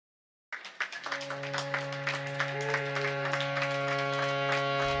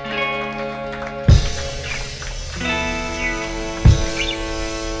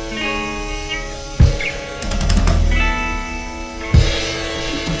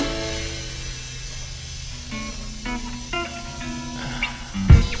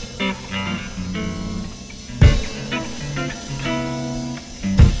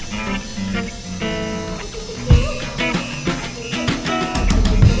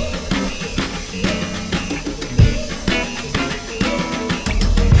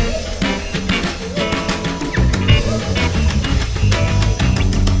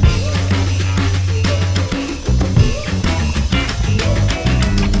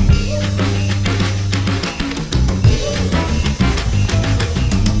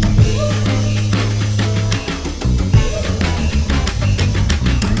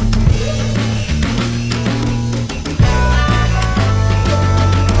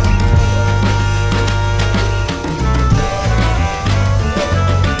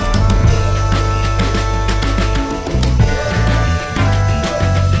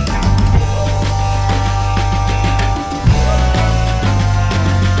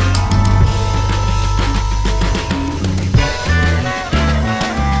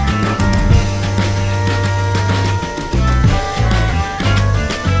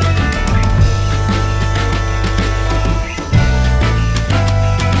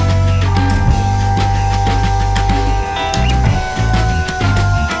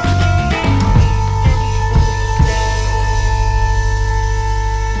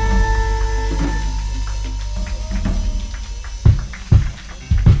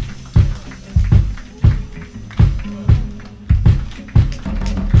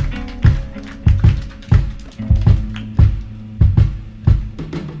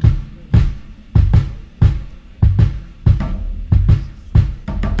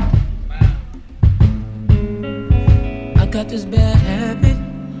got this bad habit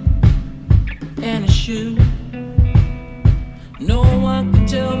and a shoe. No one can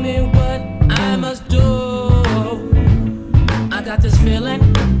tell me what I must do. I got this feeling,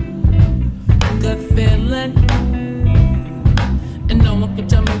 good feeling, and no one can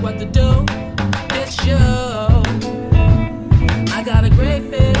tell me what to do. It's you. I got a great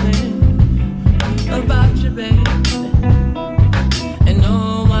feeling about you, baby, and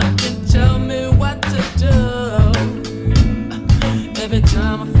no one can tell me what to do. Every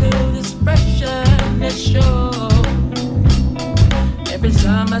time I feel this pressure, it's sure. Every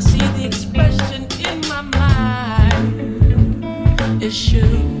time I see the expression in my mind, it's you,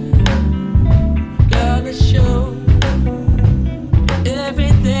 girl, it's you.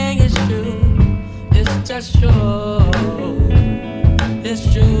 Everything is you, it's just you. It's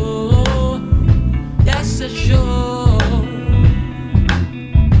you, yes, it's you.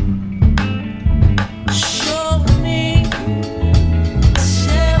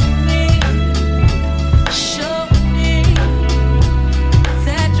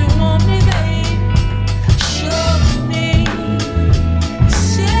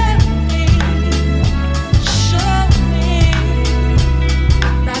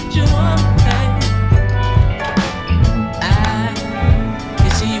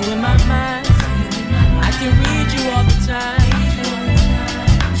 You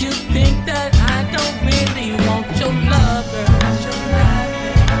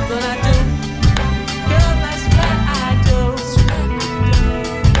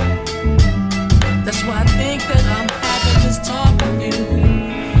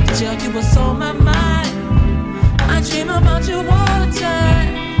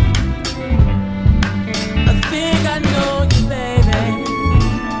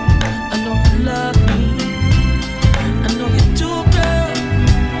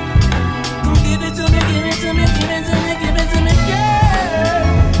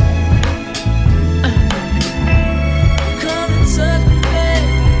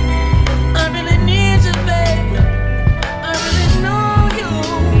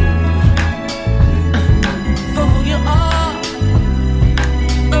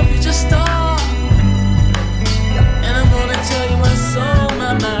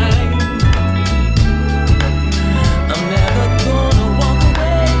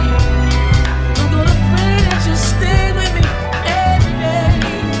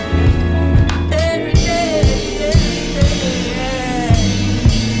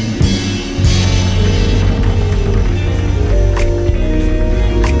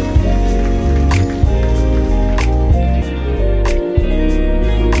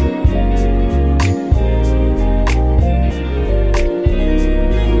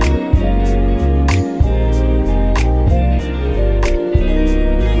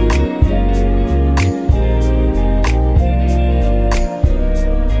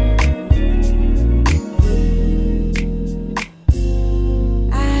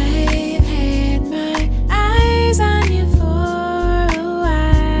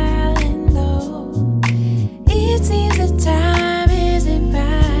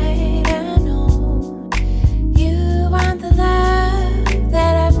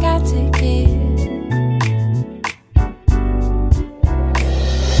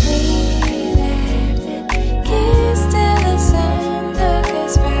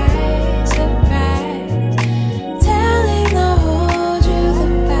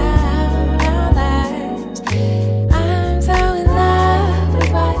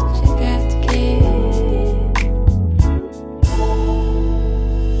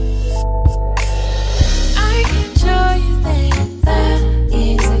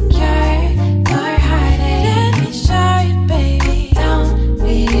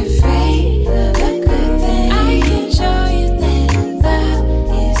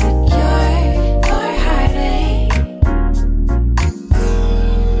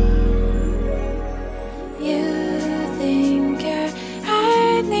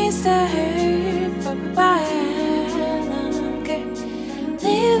used to hurt for a while longer.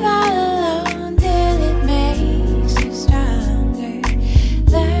 Leave all alone till it makes you stronger.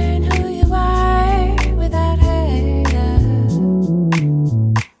 Learn who you are without hurt.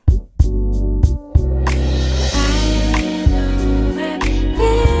 I know I've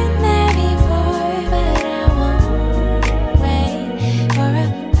been there before, but I won't wait for a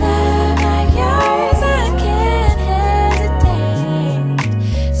love like yours. I can't hesitate.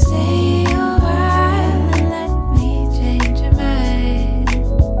 Stay a while and let me change your mind.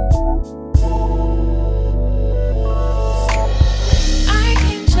 I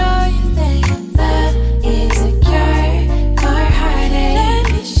can show you that love is a cure for heartache. Let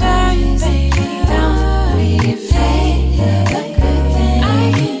me show you, baby, don't be afraid of a good thing. I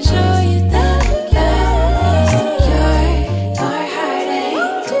can show you that love is a cure for heartache.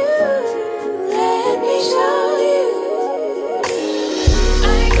 Let me show you.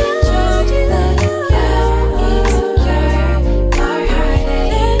 I can show you that love is a cure for heartache.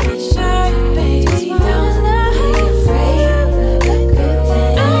 Let me show you, baby, don't be afraid of a good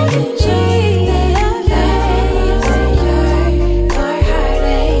thing. I can show you that love is a cure for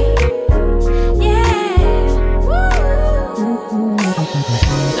heartache. Yeah. Woo.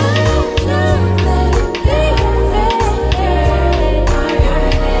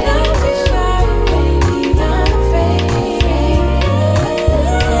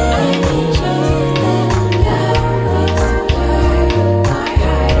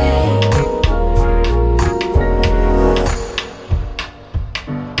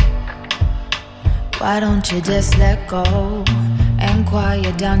 Why don't you just let go and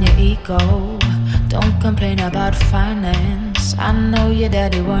quiet down your ego? Don't complain about finance. I know your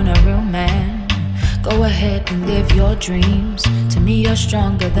daddy weren't a real man. Go ahead and live your dreams. To me, you're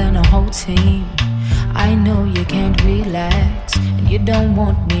stronger than a whole team. I know you can't relax, and you don't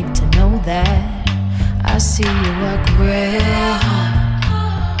want me to know that. I see you work real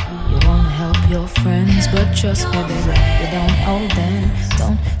hard. You wanna help your friends, but trust me, baby, you don't owe them.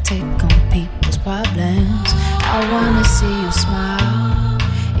 Don't take on people's problems. I wanna see you smile,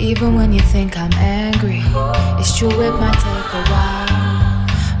 even when you think I'm angry. It's true, it might take a while,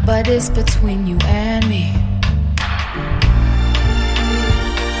 but it's between you and me.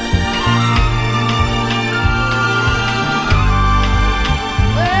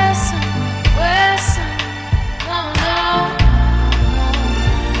 Listen, no.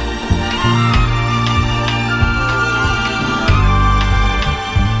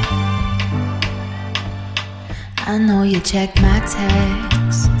 I know you check my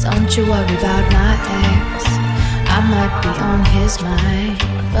texts. Don't you worry about my ex. I might be on his mind,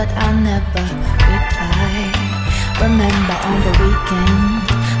 but I'll never reply. Remember on the weekend,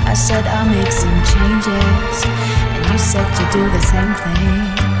 I said I'll make some changes, and you said you do the same thing.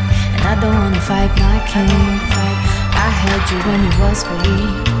 And I don't wanna fight my king. I held you when you was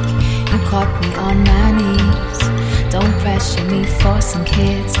weak. You caught me on my knees. Don't pressure me for some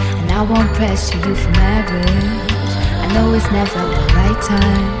kids, and I won't pressure you for marriage. I know it's never the right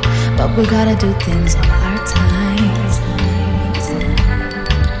time, but we gotta do things on our time.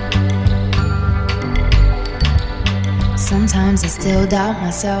 Sometimes I still doubt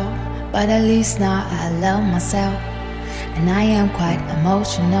myself, but at least now I love myself. And I am quite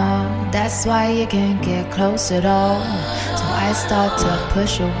emotional, that's why you can't get close at all. So I start to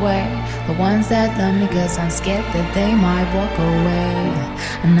push away the ones that love me, cause I'm scared that they might walk away.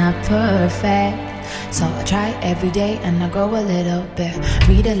 I'm not perfect, so I try every day and I grow a little bit.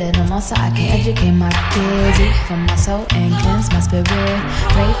 Read a little more so I can educate my kids. Eat from my soul and cleanse my spirit.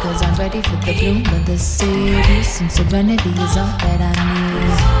 Pray cause I'm ready for the bloom of the city. Some serenity is all that I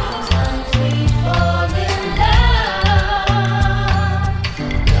need. Sometimes we fall in love.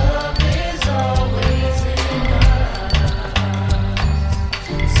 Love is always enough.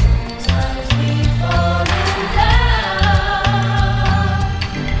 Sometimes we fall in love.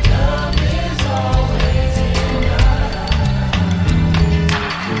 Love is always enough.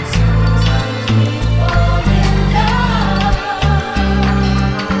 Sometimes we fall in love.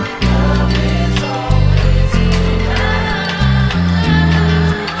 Love is always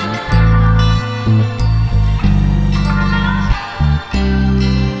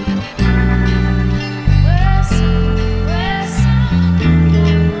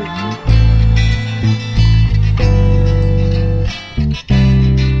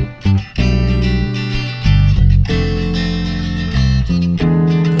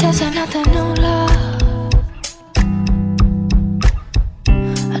There's another new love.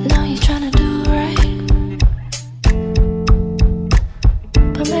 I know you're trying to do right,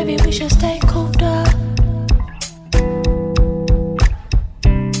 but maybe we should stay cooped up.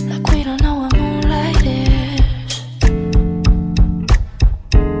 Like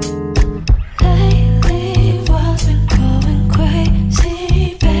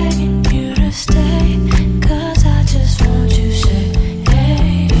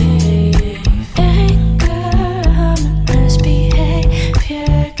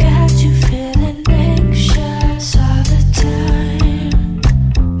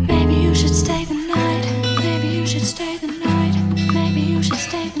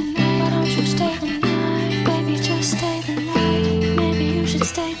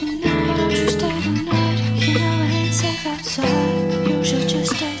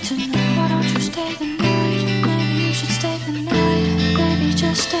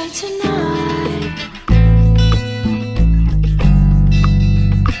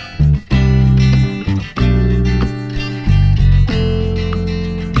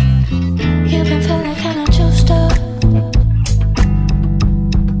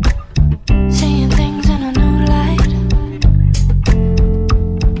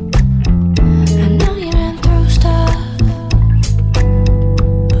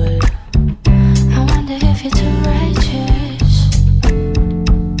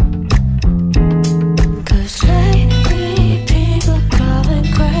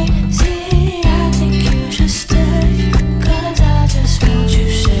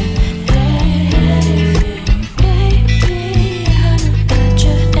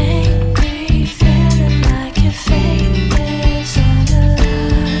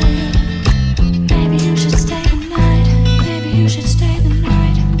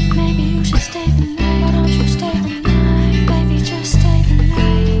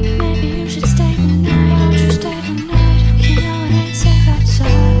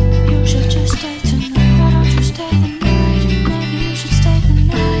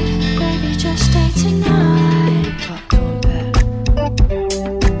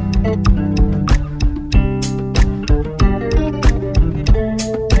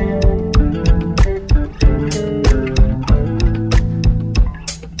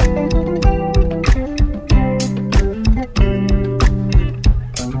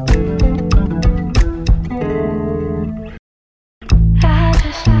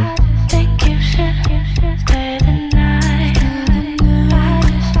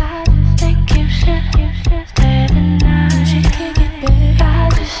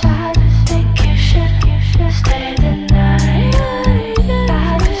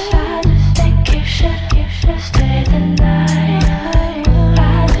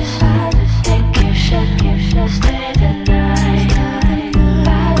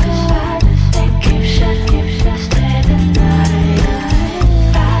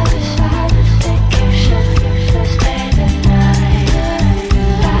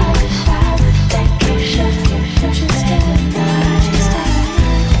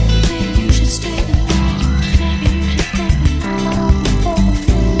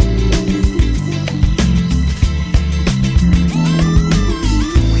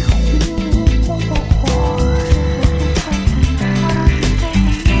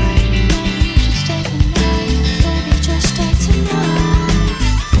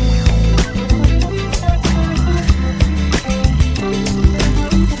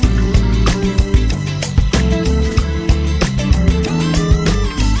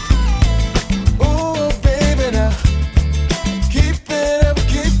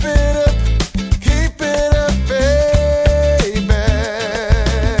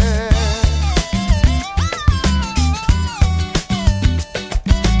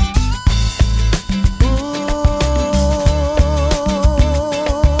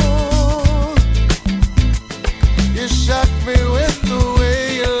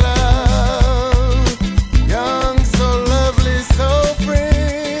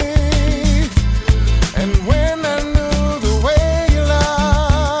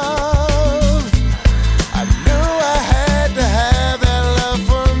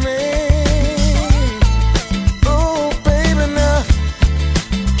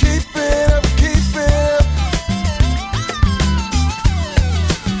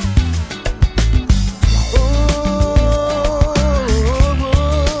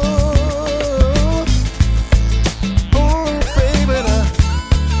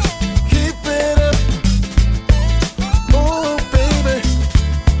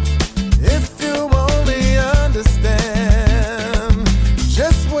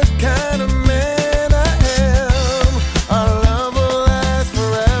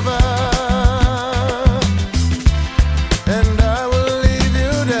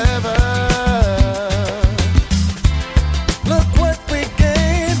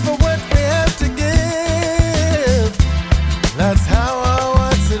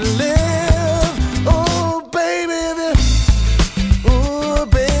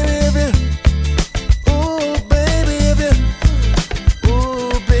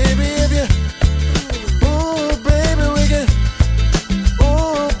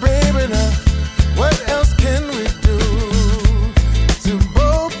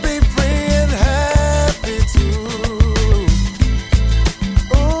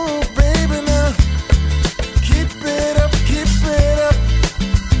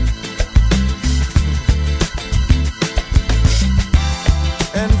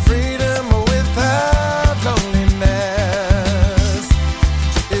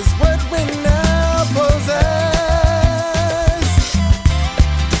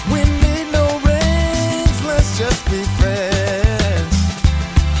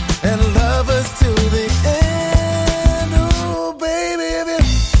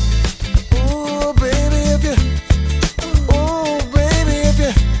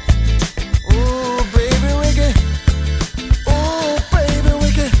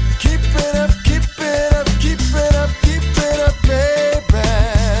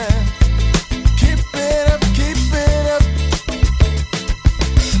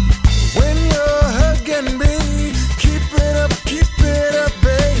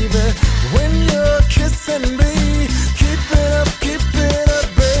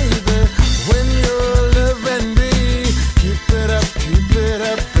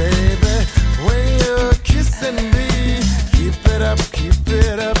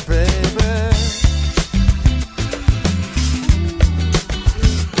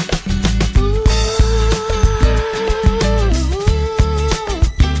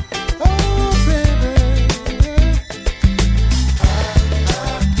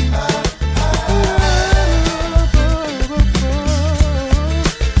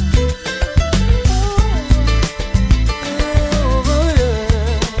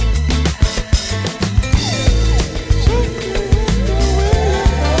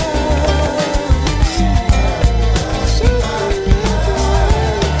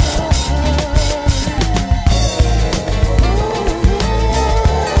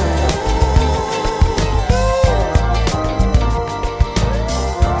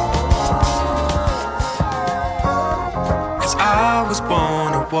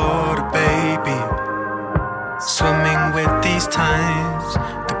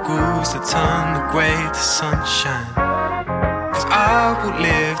grooves that turn the grey to sunshine. 'Cause I will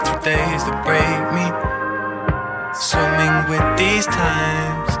live through days that break me, swimming with these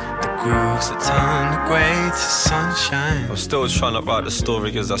times, the grooves that turn the grey to sunshine. I'm still trying to write the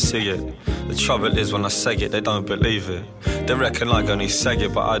story as I see it. The trouble is when I say it, they don't believe it. They reckon I only say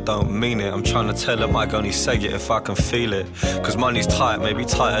it, but I don't mean it. I'm trying to tell them I only say it if I can feel it. 'Cause money's tight, maybe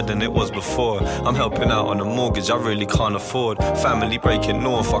tighter than it was before. I'm helping out on a mortgage I really can't afford. Family breaking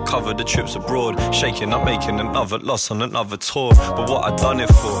north, I cover the trips abroad. Shaking, I'm making another loss on another tour. But what I done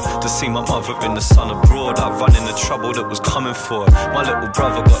it for? To see my mother in the sun abroad. I run in the trouble that was coming for. My little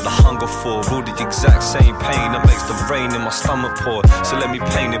brother got the hunger for. All the exact same pain that makes the rain in my stomach pour. So let me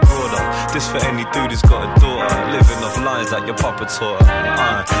paint it broader. This for any dude who's got a daughter, living off lines like your papa taught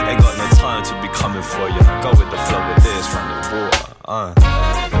her. Ain't got no time to be coming for you. Go with the flow with this, running water.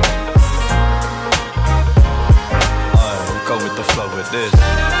 Go with the flow with this.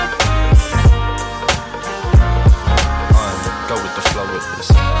 Go with the flow with this.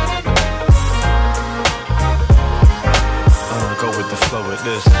 Go with the flow with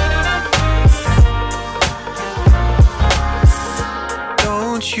this.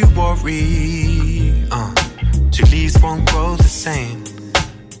 Don't you worry, two leaves won't grow the same,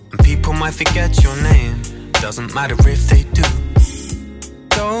 and people might forget your name. Doesn't matter if they do.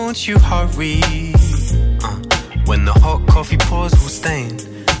 Don't you hurry, when the hot coffee pours will stain,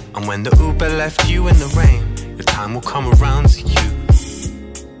 and when the Uber left you in the rain, your time will come around to you.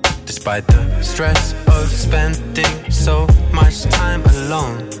 Despite the stress of spending so much time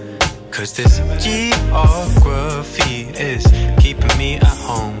alone, 'cause this geography is keeping me at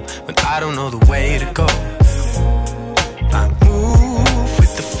home when I don't know the way to go. I move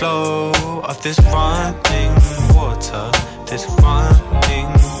with the flow of this running water, this running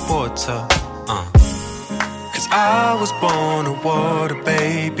water. 'Cause I was born a water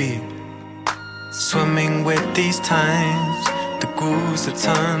baby, swimming with these times, the grooves that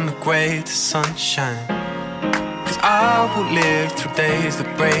turn the grey to sunshine. 'Cause I will live through days that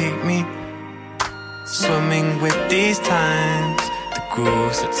break me, swimming with these times, the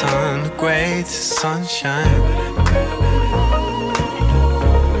grooves that turn the grey to sunshine.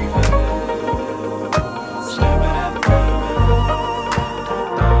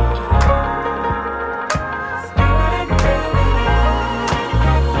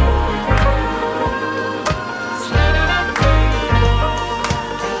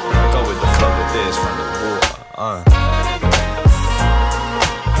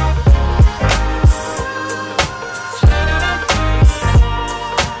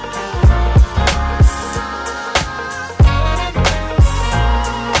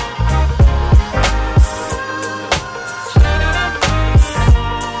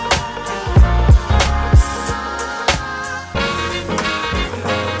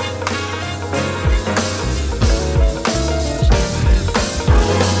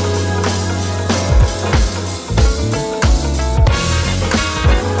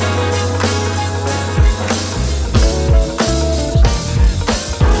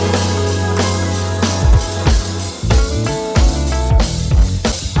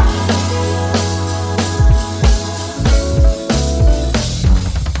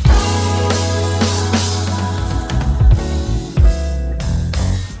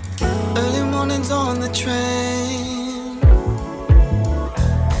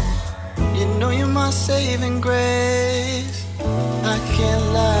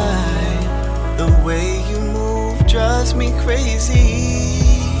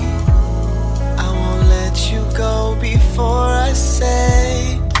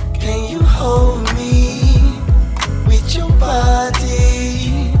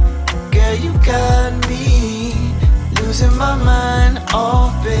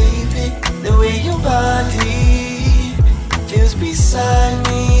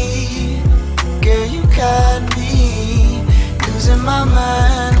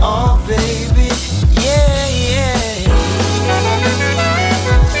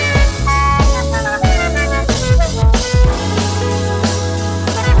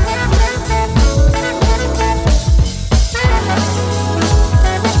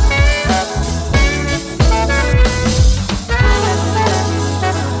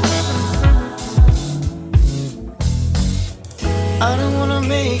 I don't wanna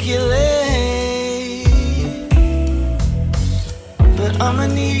make it late, but I'ma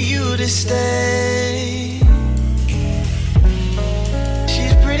need you to stay.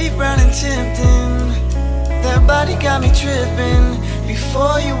 She's pretty brown and tempting, that body got me tripping.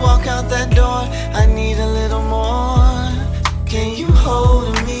 Before you walk out that door, I need a little more. Can you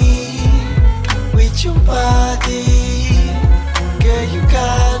hold me with your body? Girl, you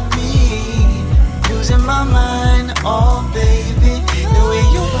got me.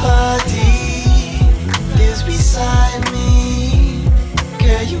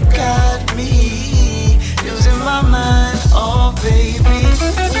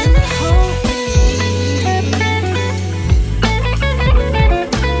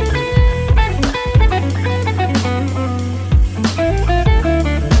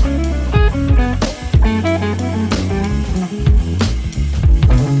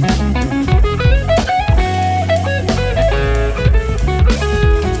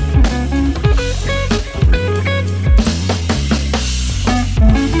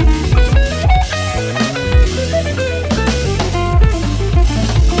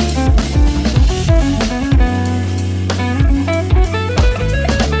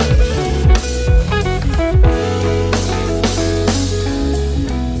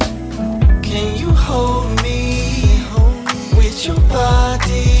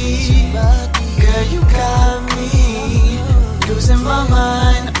 Girl, you got me losing my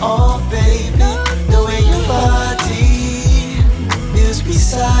mind, oh baby. The way your body is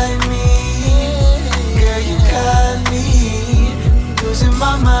beside me. Girl, you got me losing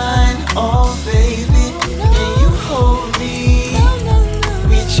my mind, oh baby. Can you hold me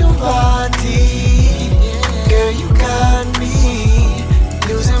with your body? Girl, you got me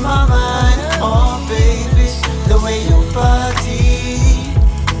losing my mind, oh baby. The way your body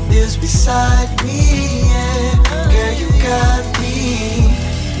is beside me, yeah. Girl, you got me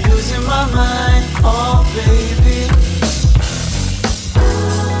losing my mind, oh baby.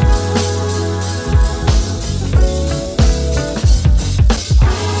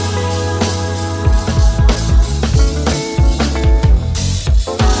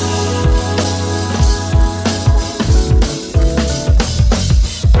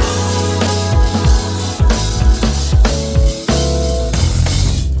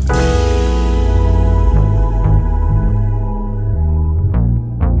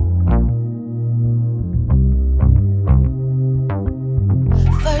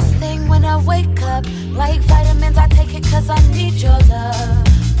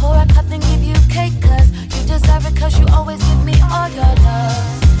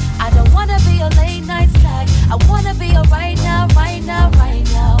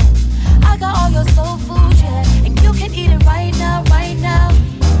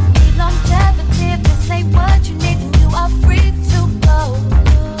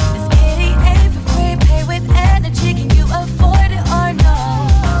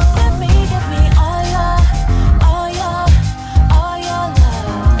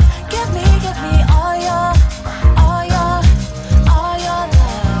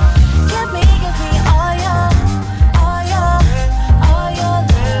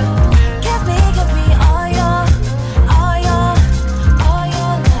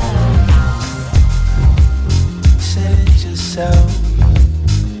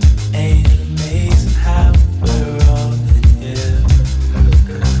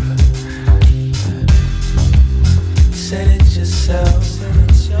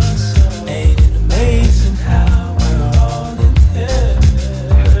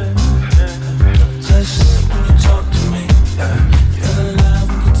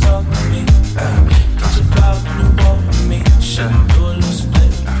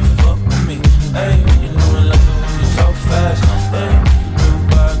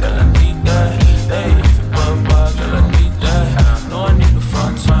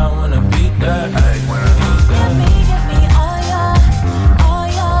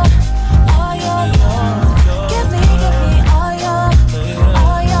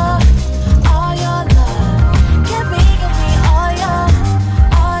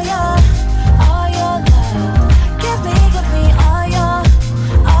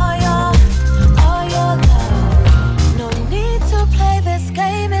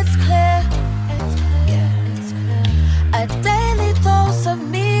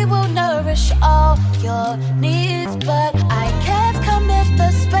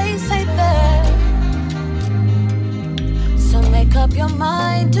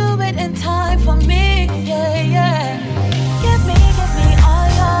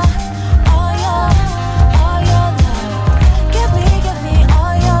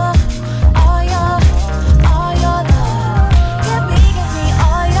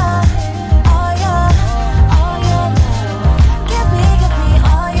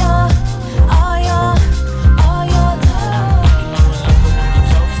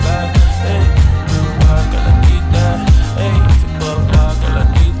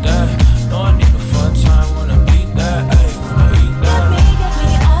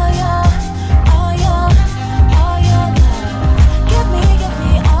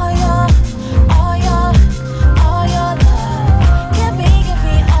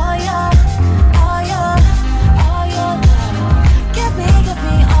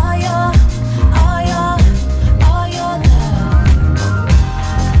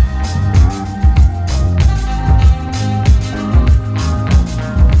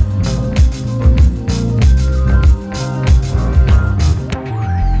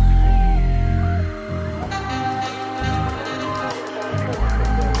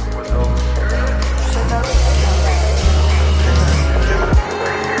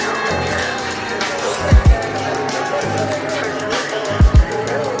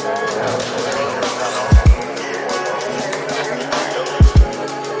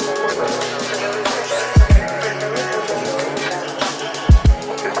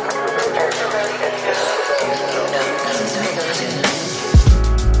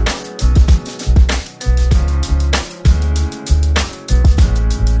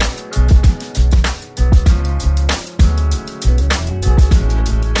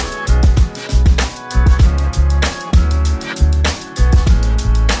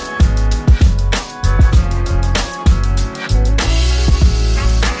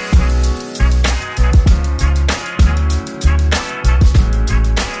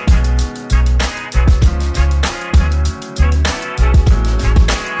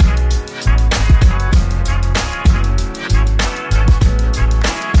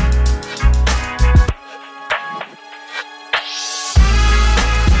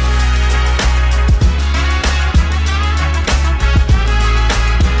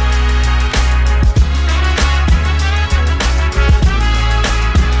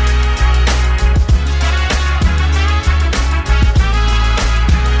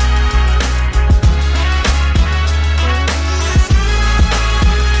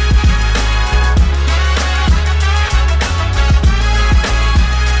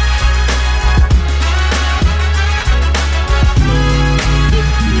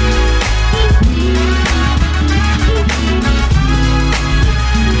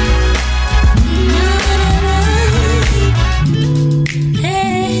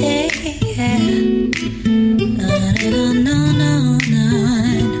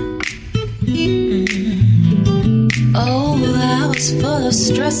 Oh, I was full of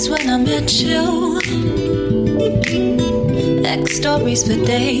stress when I met you. X stories for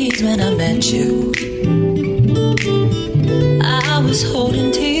days when I met you. I was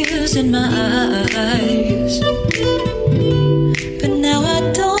holding tears in my eyes, but now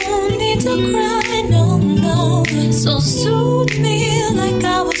I don't need to cry, no, no. So soothe me like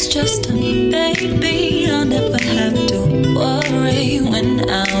I was just a baby. I'll never have to worry when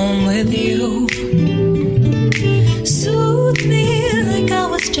I'm with you. Soothe me like I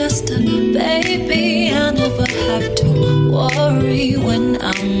was just a baby. I'll never have to worry when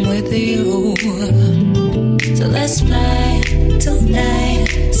I'm with you. So let's fly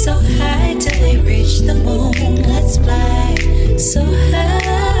tonight, so high till we reach the moon. Let's fly so high.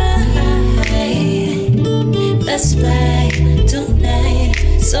 Let's fly tonight,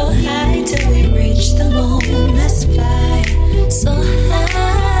 so high till we reach the moon. Let's fly so high.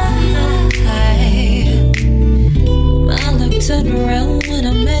 My luck turned around when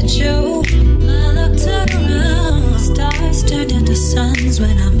I met you. My luck turned around. Stars turned into suns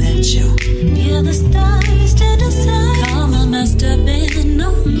when I met you. Yeah, the stars turned to suns. Karma must have been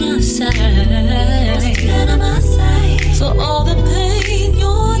on my side. Must have been on my side. For all the pain,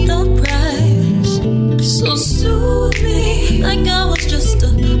 you're the prize. So soothe me like I was just a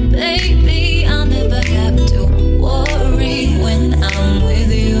baby. I'll never have to worry when I'm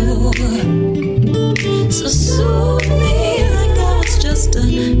with you. So soothe me like I was just a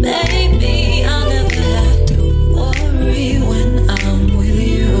baby. I'll never have to worry when I'm with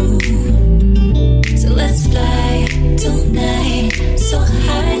you. So let's fly tonight, so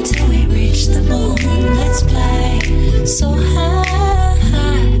high till we reach the moon. Let's fly so high.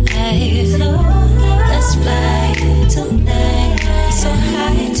 Let's fly tonight, so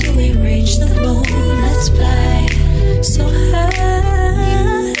high till we reach the moon. Let's fly so high.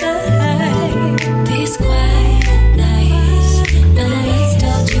 These quiet nights, nights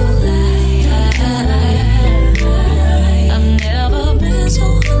tell you lies. I've never been so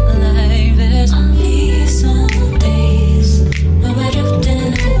alive as on these days when we're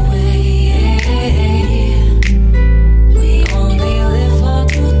drifting away. We only live for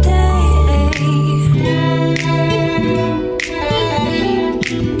today.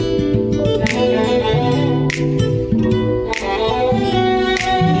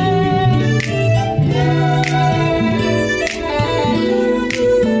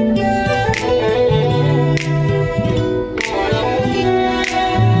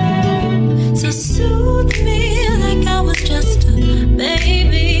 So soothe me like I was just a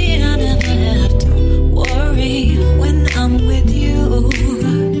baby. I never have to worry when I'm with you.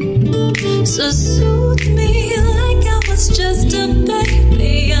 So soothe me like I was just a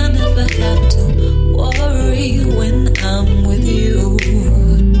baby. I never have to worry when I'm with you.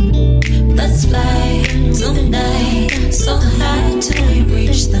 Let's fly tonight, so high till we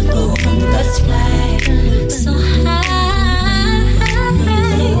reach the moon. Let's fly so high.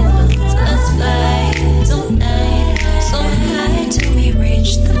 Let's fly tonight, so high till we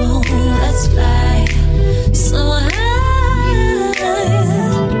reach the moon. Let's fly so high.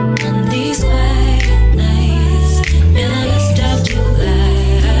 On these quiet nights, and I stop to lie.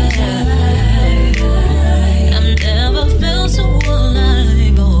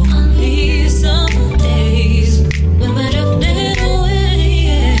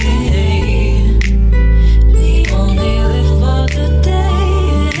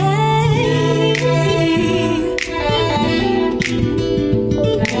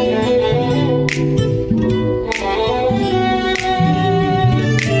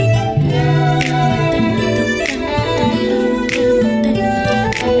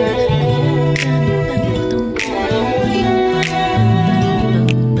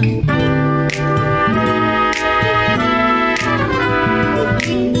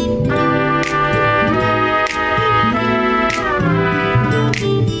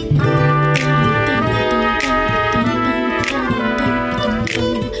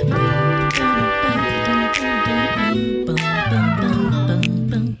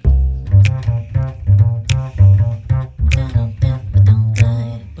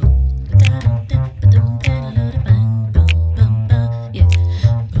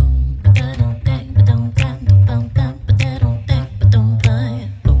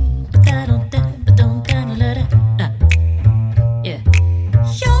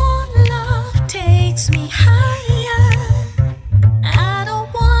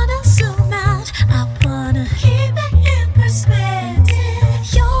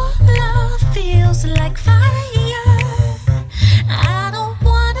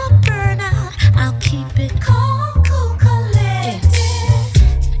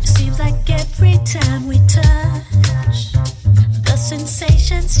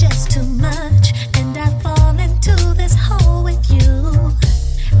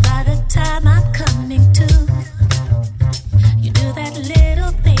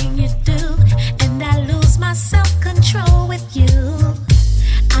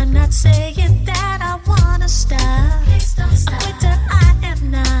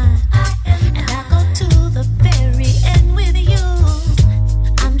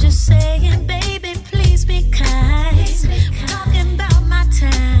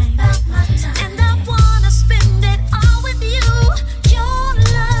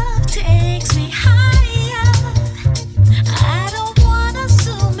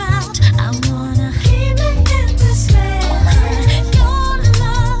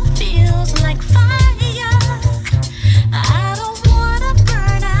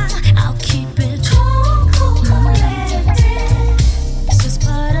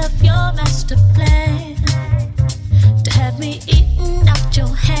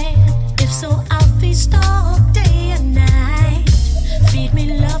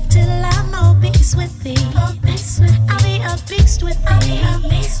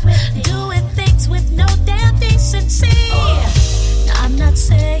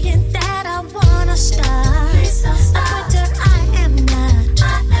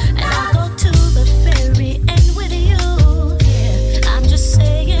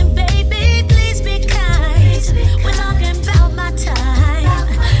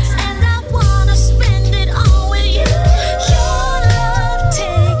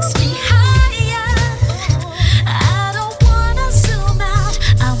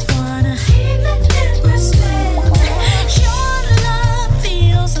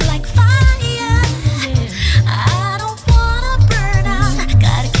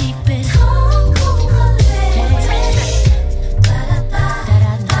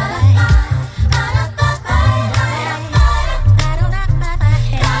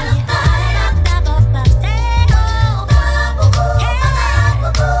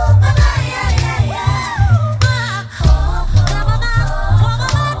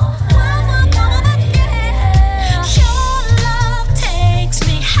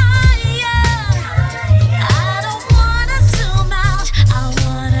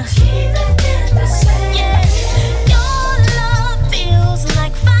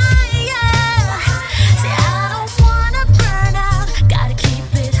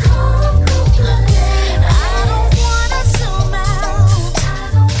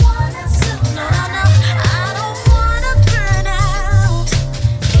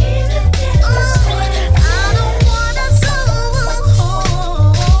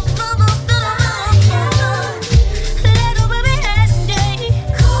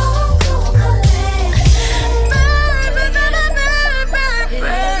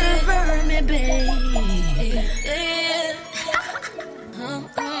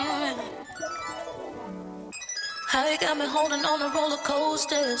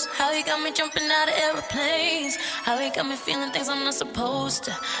 coasters. How you got me jumping out of airplanes. How you got me feeling things I'm not supposed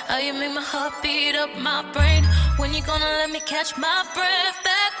to. How you make my heart beat up my brain. When you gonna let me catch my breath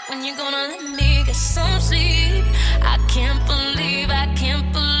back? When you gonna let me get some sleep? I can't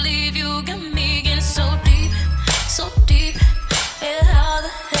believe you got me getting so deep, so deep. Yeah, how the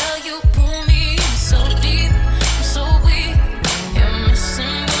hell you pull me in so deep? I'm so weak. You're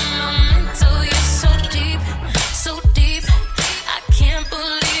messing with my mental. You're so deep, so deep. I can't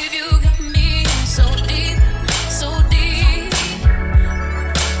believe you got me in so deep, so deep.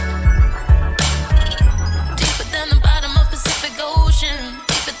 Deeper than the bottom of Pacific Ocean.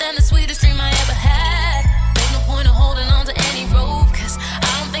 Deeper than the sweetest dream I ever had. There's no point in holding on to any rope, 'cause I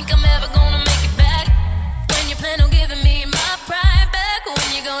don't think I'm ever gonna make it back. When you plan on giving me my pride back, when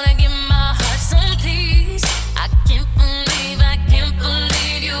you gonna give my heart some peace? I can't believe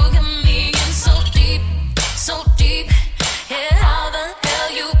you got me in so deep, so deep. Yeah, how the hell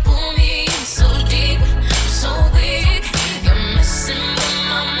you pull me in so deep? I'm so weak. You're messing with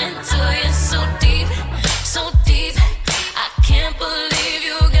my mental. You're so deep, so deep. I can't believe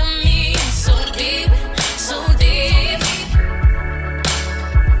you got me in so deep, so deep.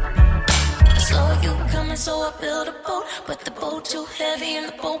 I saw you coming, so I built a boat, but the boat too heavy and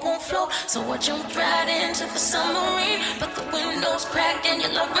the boat won't float. So I jumped right into the submarine, but the windows cracked and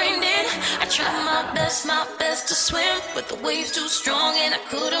your love rained in. I tried my best to swim, but the waves too strong and I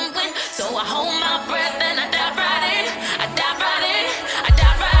couldn't win. So I hold my breath and I dive right in. I dive right in. I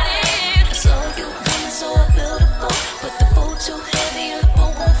dive right in. I saw you coming, so I built a boat, but the boat too heavy and the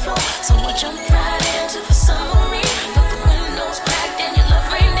boat won't float. So I jumped right into the submarine, but the windows cracked and your love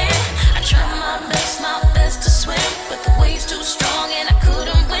rained in. I tried my best to swim, but the waves too strong and I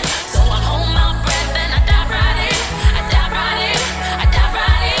couldn't win. So I hold my breath and I dive right in. I dive right in. I dive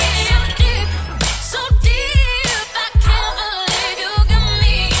right in. So deep, so deep. I can't believe you got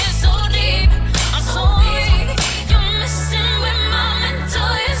me in so deep. I'm so weak. You're messing with my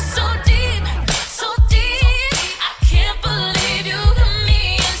mental. It's so deep, so deep. I can't believe you got me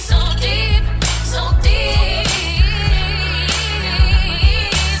in so deep, so deep,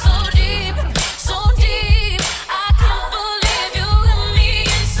 so deep, so deep. I can't believe you got me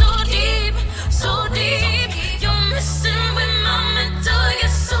in so deep, so deep. You're messing with my mental.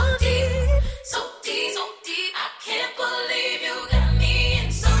 You're so deep, so deep, so deep. I can't believe you got me in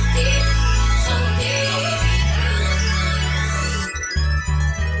so deep, so deep.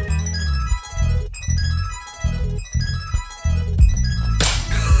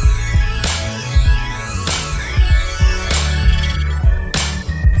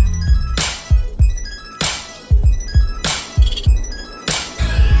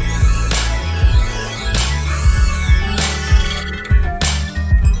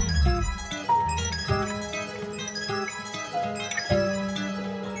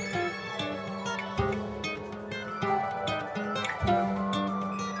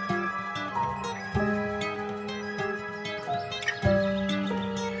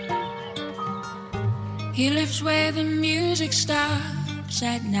 He lives where the music stops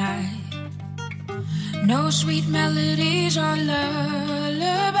at night. No sweet melodies or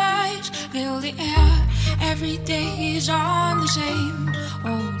lullabies fill the air. Every day is on the same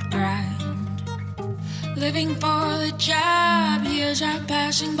old grind. Living for the job, years are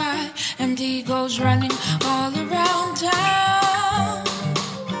passing by, and he goes running all around town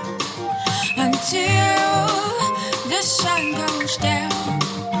until the sun goes down,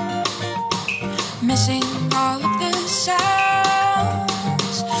 missing all of the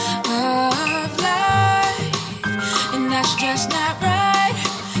sounds of life, and that's just not right.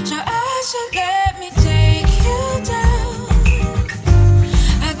 So I said, let me take you down.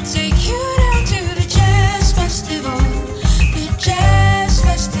 I'll take you down to the jazz festival, the jazz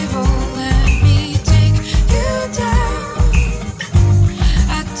festival. Let me take you down.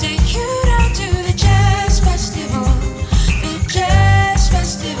 I'll take you down to the jazz festival, the jazz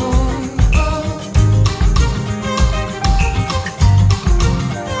festival.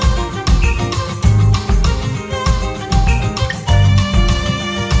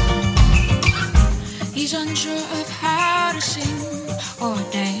 He's unsure of how to sing or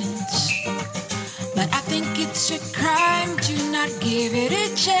dance, but I think it's a crime to not give it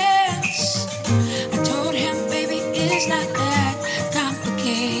a chance. I told him, baby, it's not that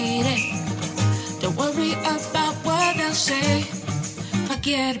complicated. Don't worry about what they'll say,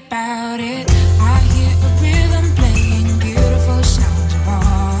 forget about it. I hear a rhythm playing beautiful sounds of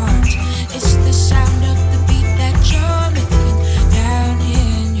art. It's the sound of the beat that you're making down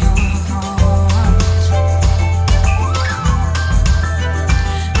in your heart.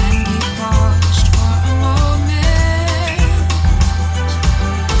 And he paused for a moment,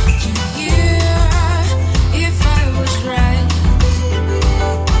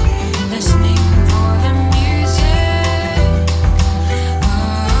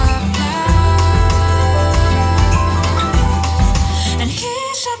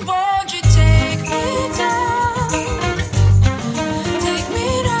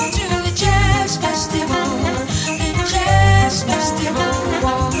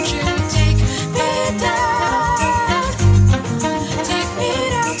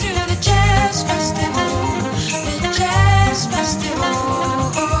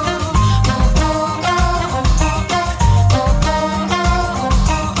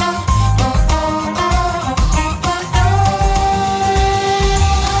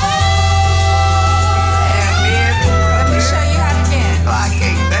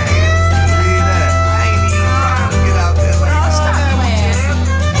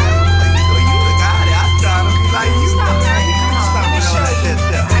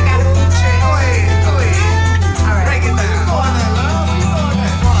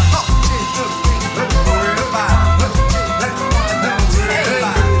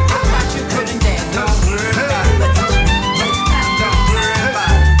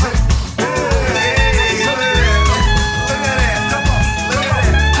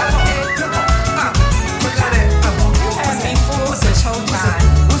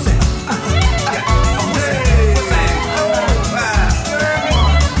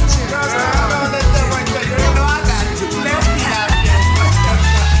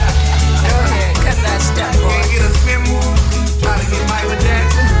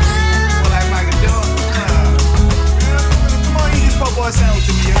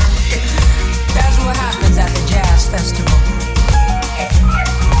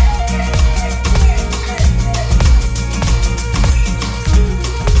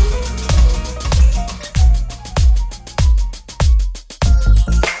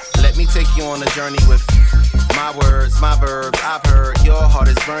 take you on a journey with my words, my verbs. I've heard your heart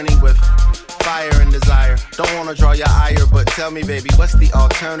is burning with fire and desire. Don't wanna draw your ire, but tell me, baby, what's the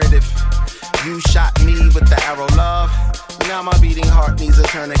alternative? You shot me with the arrow, love. Now my beating heart needs a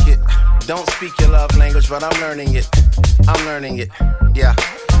tourniquet. Don't speak your love language, but I'm learning it. I'm learning it, yeah.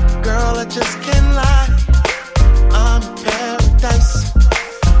 Girl, I just can't lie. I'm paradise.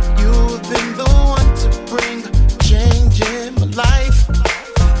 You've been the one to bring change in my life.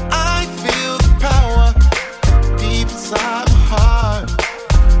 I feel the power deep inside my heart.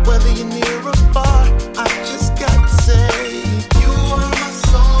 Whether you're near or far, I just got to say, you are my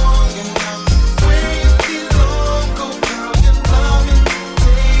song and I'm where you belong. Go girl, your loving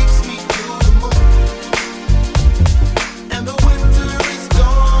takes me to the moon. And the winter is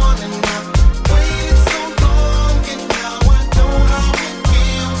gone and I've waited so long, and now I know how it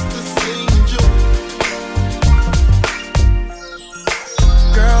feels to sing in June.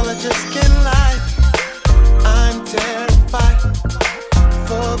 Girl, I just can't lie, I'm terrified.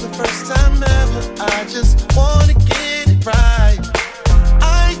 For the first time ever, I just wanna get it right.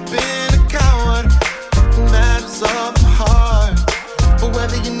 I've been a coward, matters of my heart. But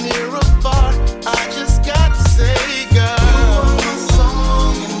whether you're near or far, I just got to say, girl, you are my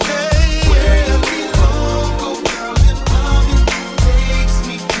song and hey, where you belong. Go girl, your loving takes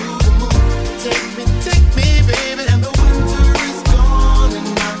me to the moon. Take me, baby. And the winter is gone and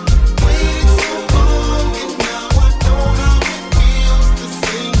I waited so long, and now I know how it feels to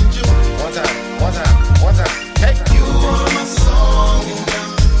sing in June. One time, one time, one time. Hey, You are my song and I'm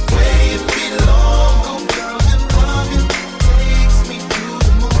where you belong. Go girl, your loving takes me to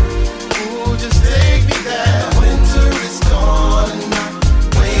the moon. Ooh, just take me there. Winter is gone and I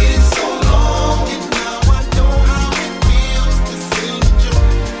waited so long, and now I know how it feels to sing in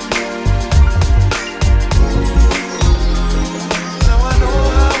June. Now I know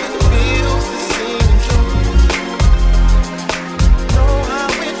how it feels to sing in June. Know how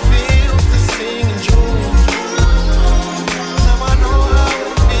it feels to sing in June. Now I know how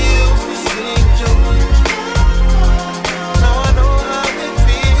it feels to sing in June. Now I know how it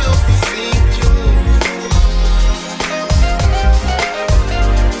feels to sing in June.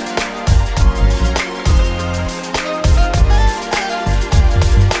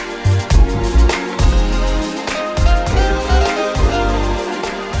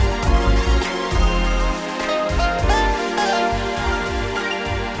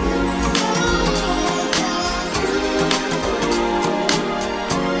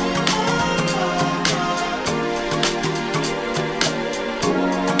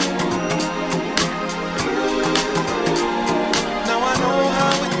 Now I know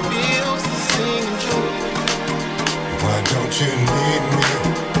how it feels to sing in June. Why don't you need me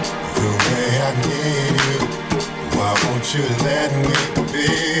the way I need you? Why won't you let me be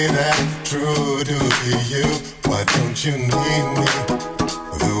that true to you? Why don't you need me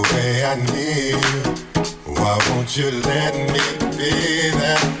the way I need you? Why won't you let me be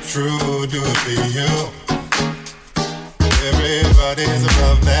that true to you? Everybody's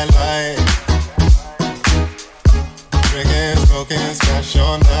above that light, drinking, smoking, smash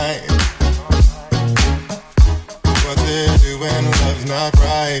all night. What they do when love's not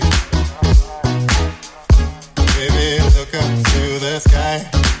right? Baby, look up to the sky.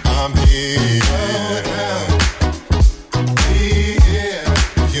 I'm here.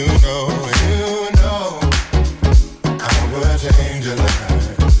 You know, I will change your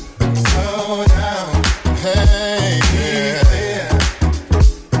life. Slow down, hey, yeah.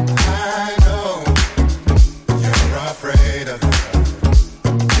 I know you're afraid of love.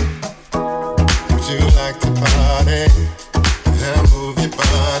 Would you like to party and move your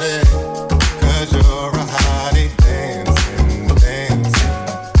body? 'Cause you're a hottie dancing, dancing.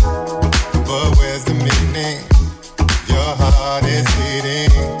 But where's the meaning? Your heart is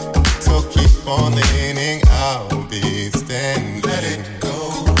beating, so keep on leaning. I'll be standing. Let it go.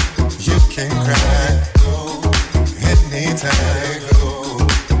 You can cry anytime.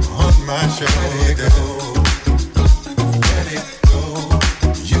 On my shoulder. Let it go.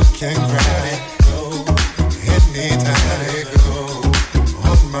 You can cry anytime.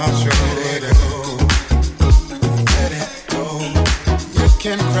 On my shoulder. Let it go. You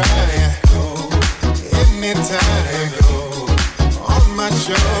can cry anytime. On my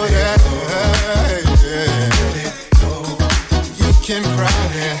shoulder. You can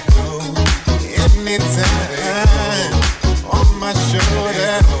cry anytime. On my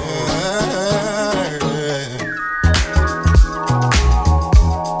shoulder.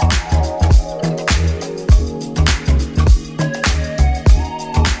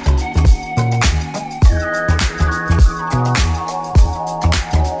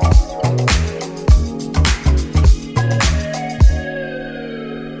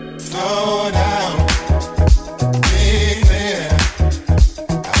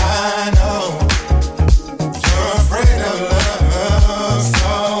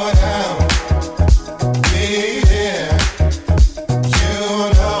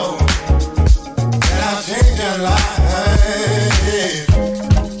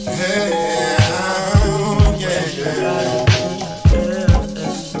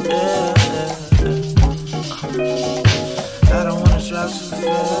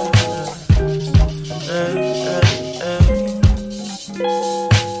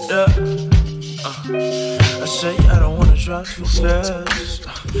 too fast.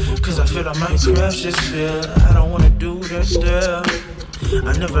 Cause I feel I might crash this fear. I don't wanna do that there.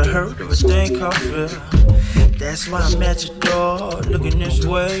 I never heard of a thing called fear. That's why I'm at your door, looking this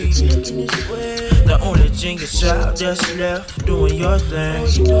way. The only genius child that's left doing your thing.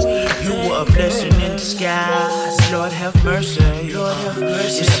 You were a blessing in disguise. Lord have mercy. You're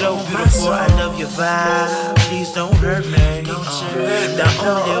so beautiful, I love your vibe. Please don't hurt me. The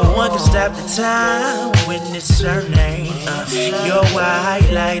only one can stop the time when it's her name. You're a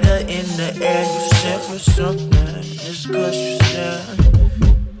highlighter in the air. You stand for something. It's cause you stand.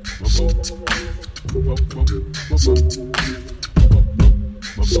 Listen.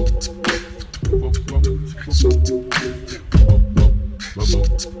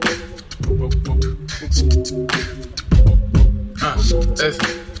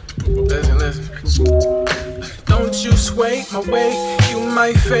 Don't you sway my way, you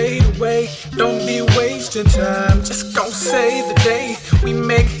might fade away. Don't be wasting time, just gon' save the day. We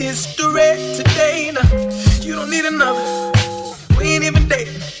make history today. Nah, you don't need another. We ain't even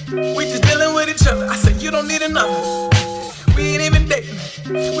dating. We just dealing with each other. I said you don't need another. We ain't even dating.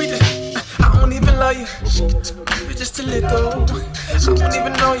 We just, I don't even love you. We just a little. I don't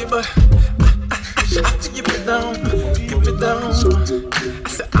even know you, but I feel you put down. Keep it down. I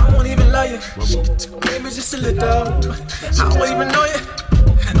said I don't even love you. Maybe just a little. I don't even know you,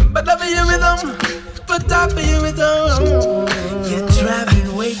 but I feel you rhythm. But I feel you rhythm. You're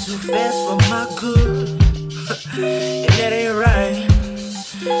driving way too fast for my good, and that ain't right.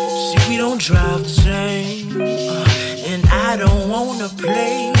 See, we don't drive the same, and I don't wanna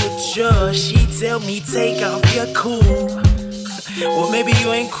play with you. She tell me take off your cool. Well, maybe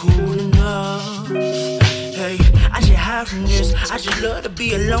you ain't cool enough. Hey, I should hide from this. I should love to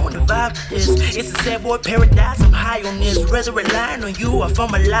be alone to vibe with this. It's a sad boy paradise, I'm high on this. Rather relying on you if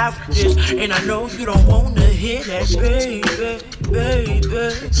I'm alive with this. And I know you don't wanna hear that, baby.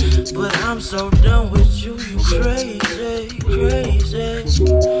 But I'm so done with you, you crazy. Yeah.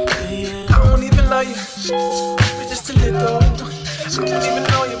 I don't even love you, we're just a little. I don't even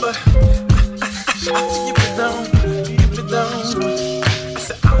know you, but I feel you put down. I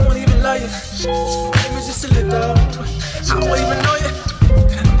said I don't even love you, maybe just a little. I don't even know you,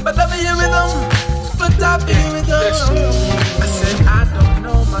 but I feel you rhythm. But I feel you rhythm. I said I don't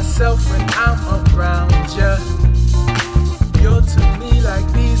know myself when I'm around you. You're to me like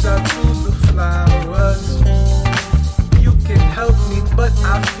these are to the flowers. You can help me, but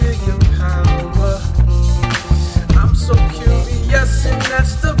I feel your power. I'm so curious, and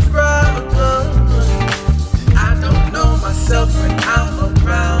that's the problem. I don't know myself when I'm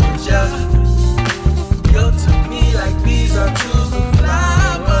around ya. You're to me like these are two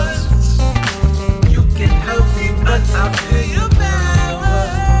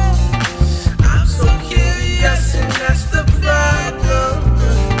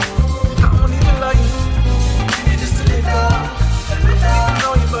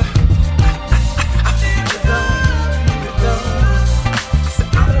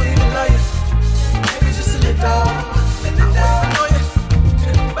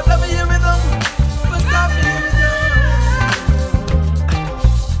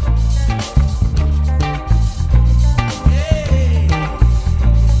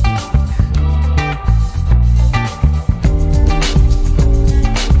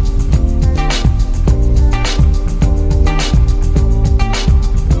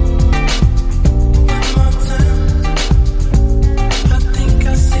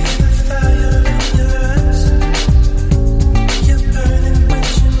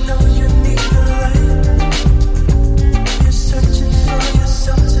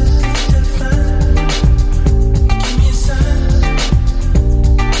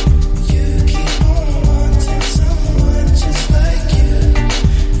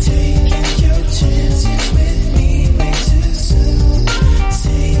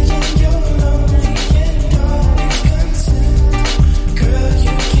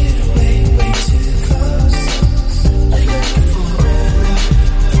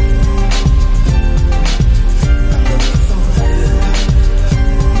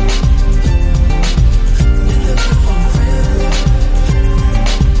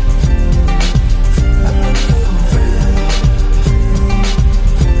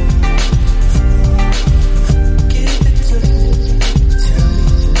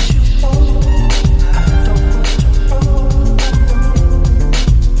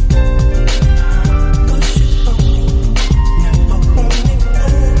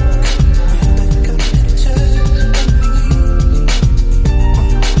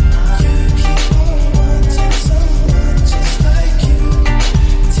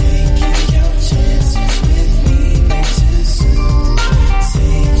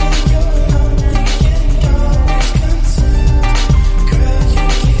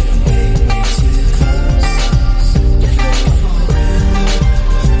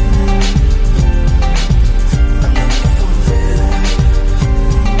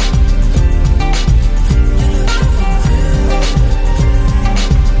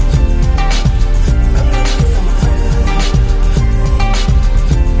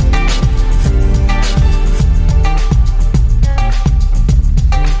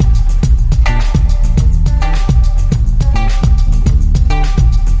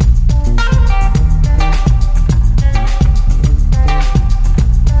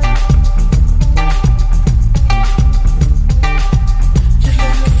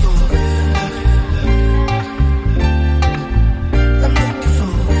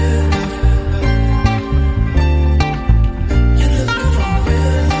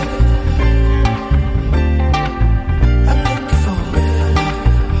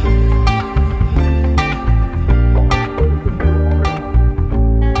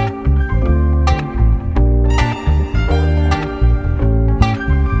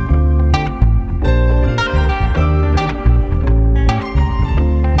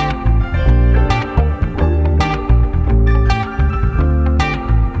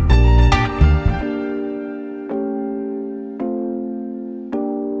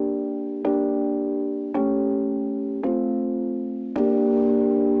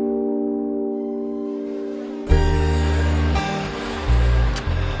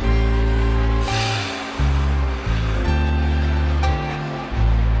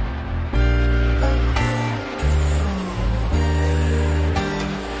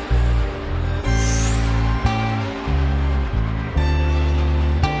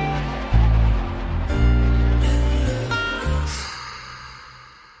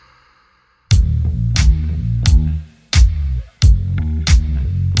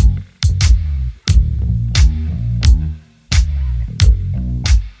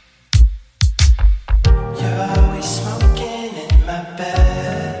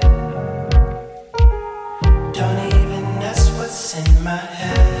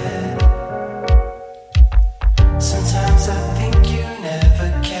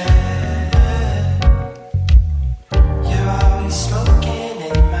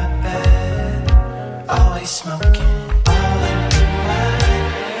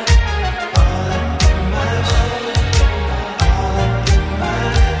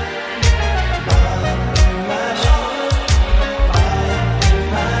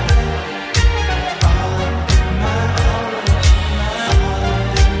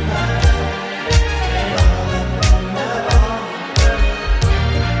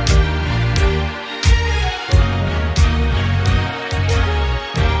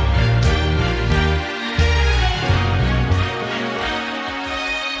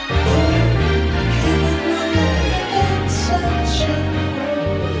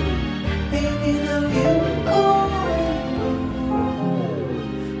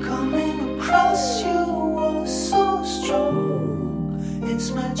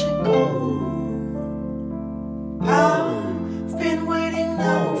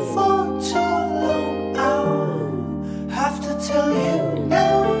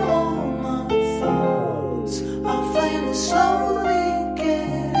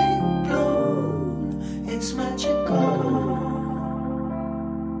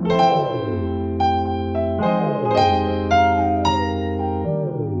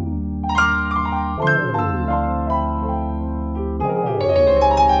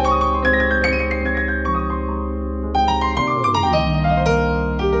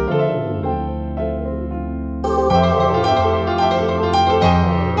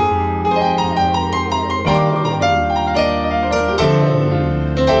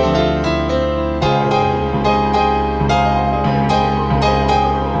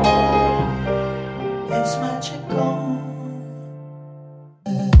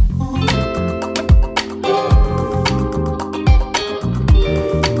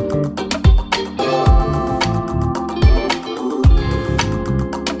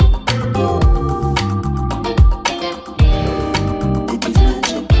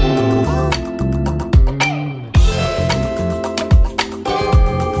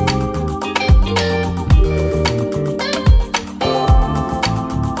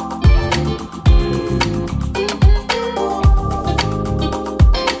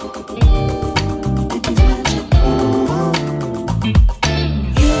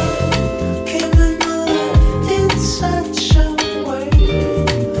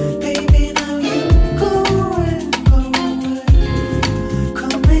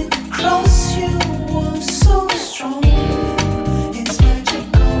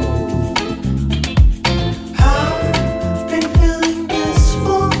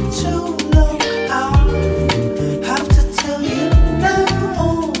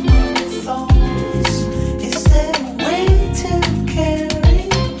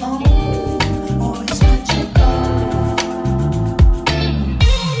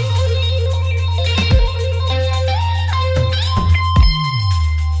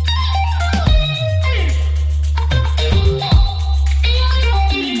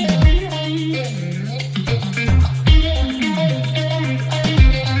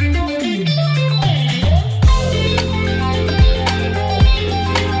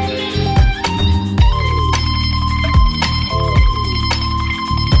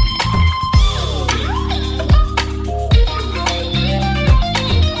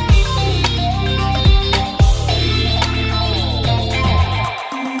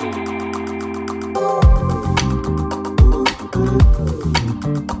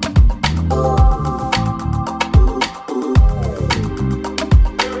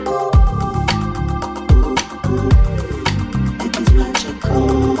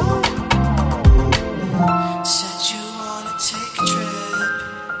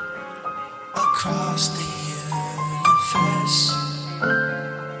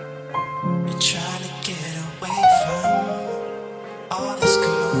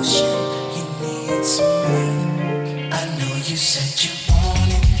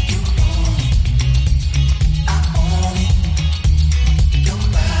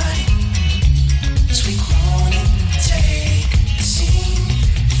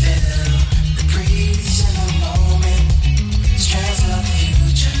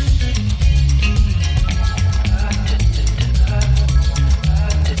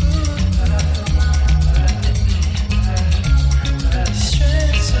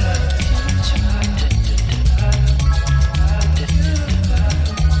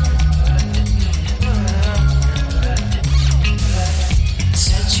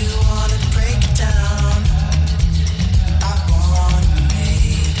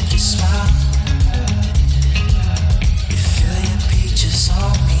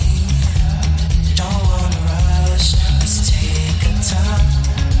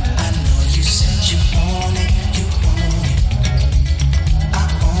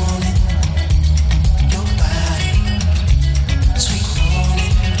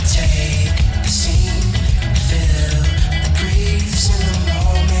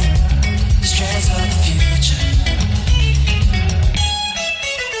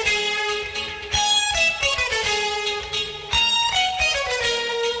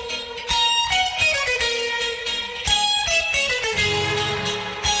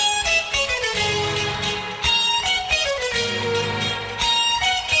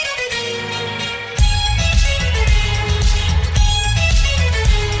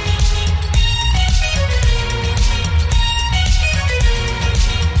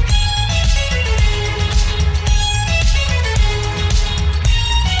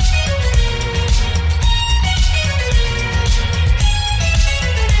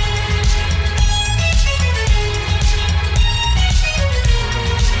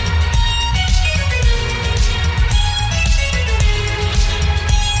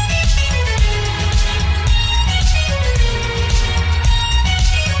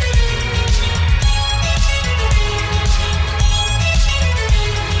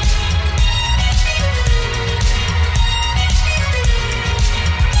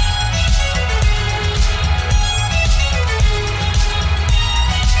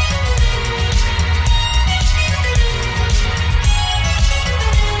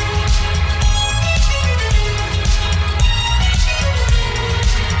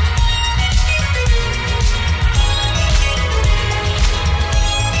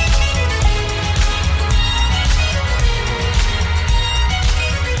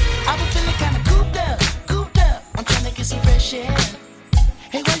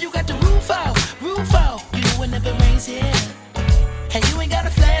And you ain't got a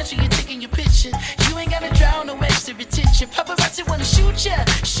flash when you're taking your picture. You ain't gotta draw no extra attention. Paparazzi wanna shoot ya.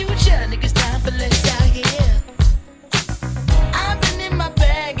 Niggas down for less out here. I've been in my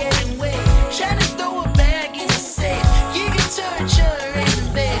bag anyway, trying to throw a bag in the safe. You can touch her in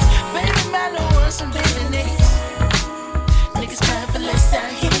the base. Baby, man, I want some baby niggas. Niggas crying for less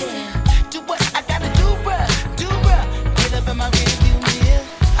out here. Do what I gotta do, bruh. Get up in my rearview mirror.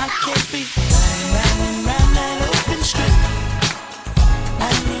 I can't be riding round that open strip. I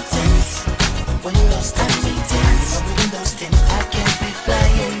need tennis. Windows, I need tennis. Windows tinted. I can't be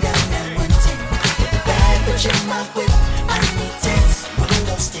flying down that 110. With the bad bitch in my whip. I need tennis.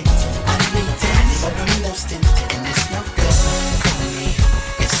 Windows tinted. I need tennis. Windows tinted. And it's no good for me.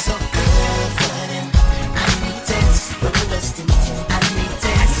 It's so good for them. I need tennis. Windows tinted. I need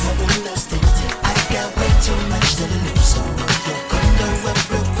tennis. Windows tinted. I got way too much to lose, so your condo up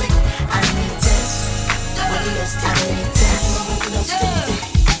real quick. I need tennis. Windows tinted. I need tennis. Windows tinted.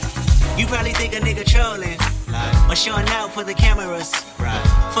 You probably think a nigga trolling, or showing out for the cameras.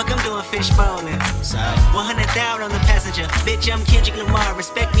 Fuck, I'm doing fish bowling. 100,000 on the passenger. Bitch, I'm Kendrick Lamar.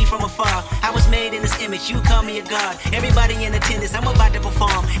 Respect me from afar. I was made in this image. You call me a god. Everybody in attendance. I'm about to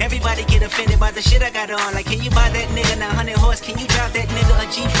perform. Everybody get offended by the shit I got on. Like, can you buy that nigga 900 horse? Can you drive that nigga a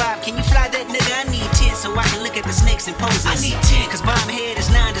G5? Can you fly that nigga? I need 10 so I can look at the snakes and poses. I need 10 cause bomb head is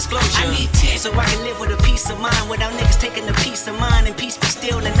non-disclosure. I need 10 so I can live with a peace of mind without niggas taking a piece of mine and peace be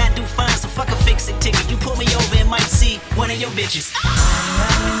still and not do fine. So fuck a fix-it ticket. You pull me over and might see one of your bitches.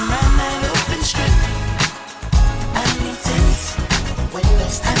 Round that open strip. I need tennis.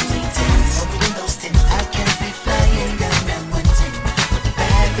 Windows, I need tennis. Windows tinted. I can't be flying down that 110. With the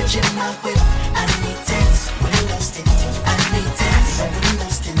bad bitch in my whip. I need tennis. Windows tinted. I need tennis.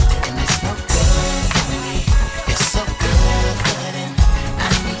 Windows tinted. And it's no good for me. It's so good for them. I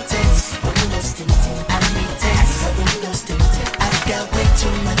need tennis. Windows tinted. I need tennis. Windows tinted. I've got way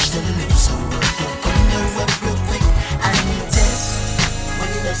too much to lose, so your window up real quick. I need tennis.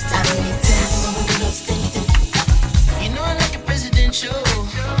 Windows tinted. You know I like a presidential.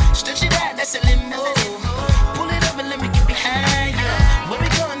 Stretch it out, that's a limo. Pull it up and let me get behind you. Where we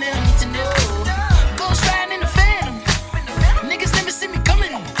going now? I need to know. Ghost riding in the Phantom. Niggas never see me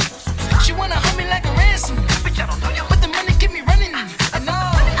coming. She wanna hold me like a ransom. But the money keep me running. I know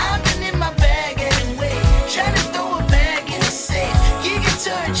I've been in my bag anyway, trying to throw a bag in the safe. You can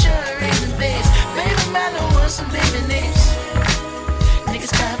touch her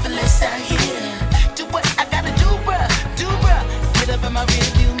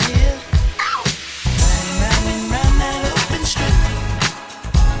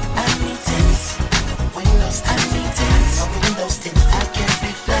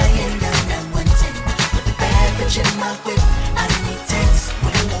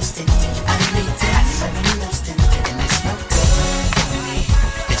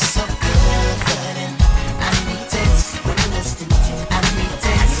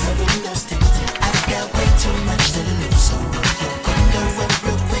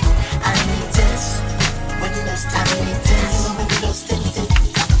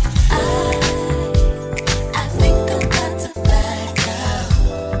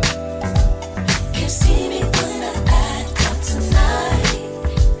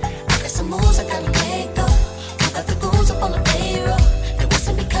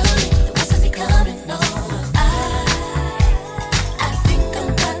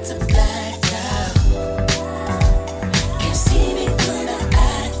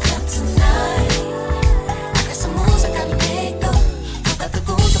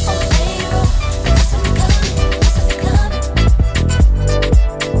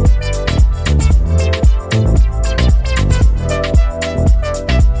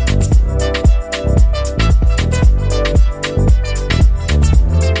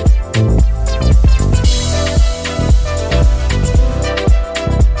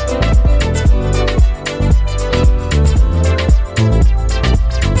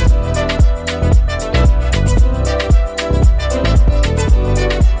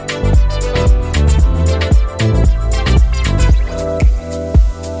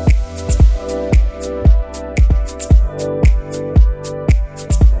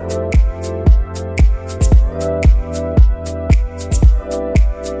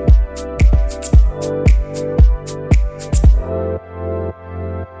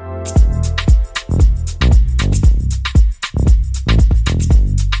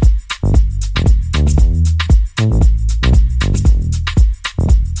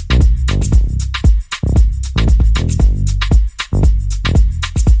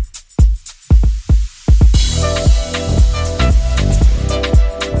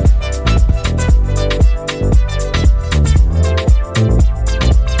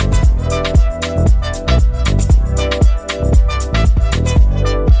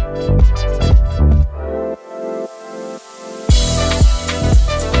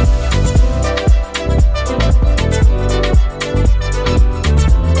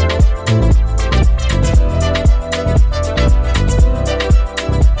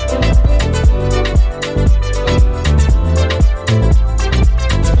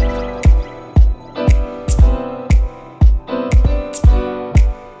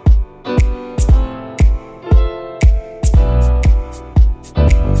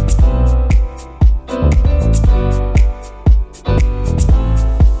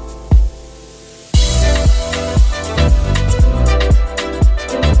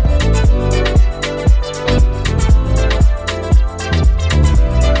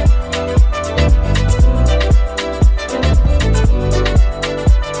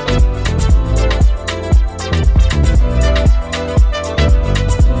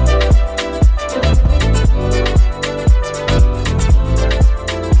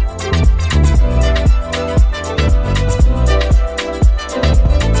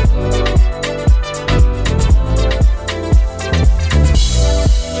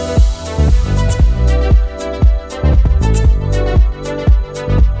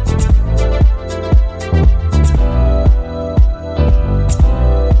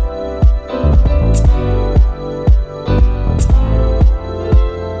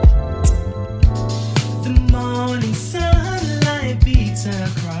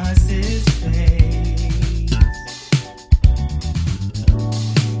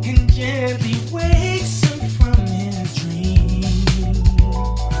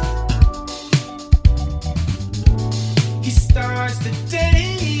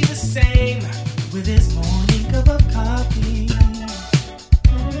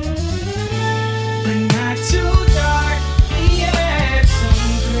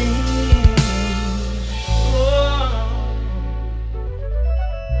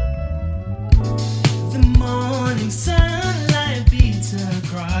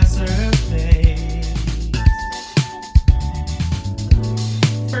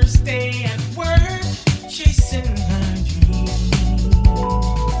first day at work, chasing her dream.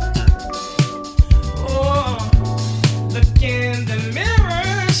 Oh, look in the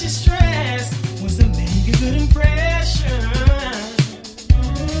mirror, she's stressed. Was to make a good impression.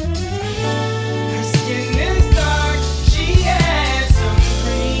 Her skin is dark, she has some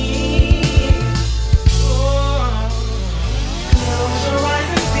cream. Oh, close your eyes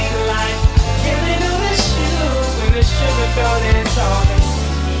and see the light. Getting on the shoes when the sugar coat is all the same.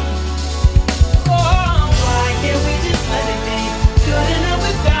 Oh, why can't we just let it be? Good enough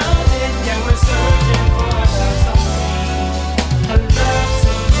without it. Yeah, we're searching for love so green. A love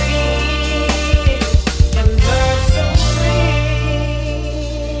so green. A love so green.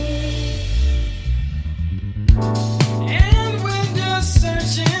 And we're just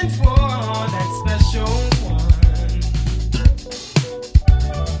searching for that special one.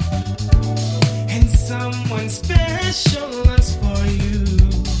 And someone special is for you.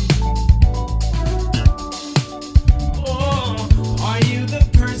 Oh, are you the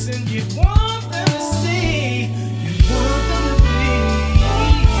person you want them to see? You want them to be?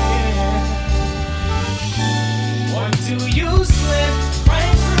 Yeah. Or do you slip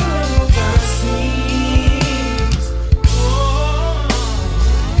right through the seams? Oh,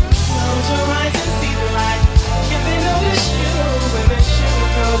 close your eyes and see the light. Can they notice you when the sugar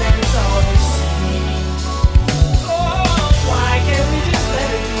coat is all the same? Oh, why can't we just let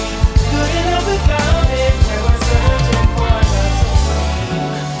it be? Good enough without it. When we're searching for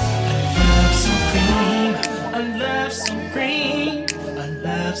love so green. A love so green. A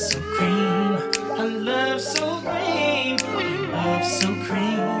love so green. A love so green. A love so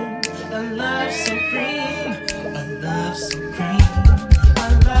green. A love so green. A love so green. A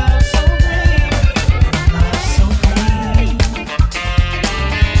love so green.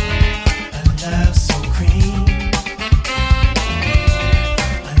 A love so green. A love so green.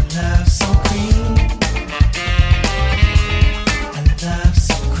 A love so green. A love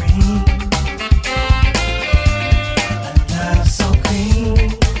so green. A love so green.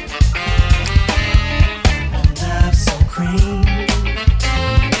 A love so green.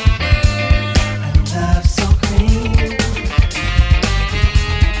 A love so green.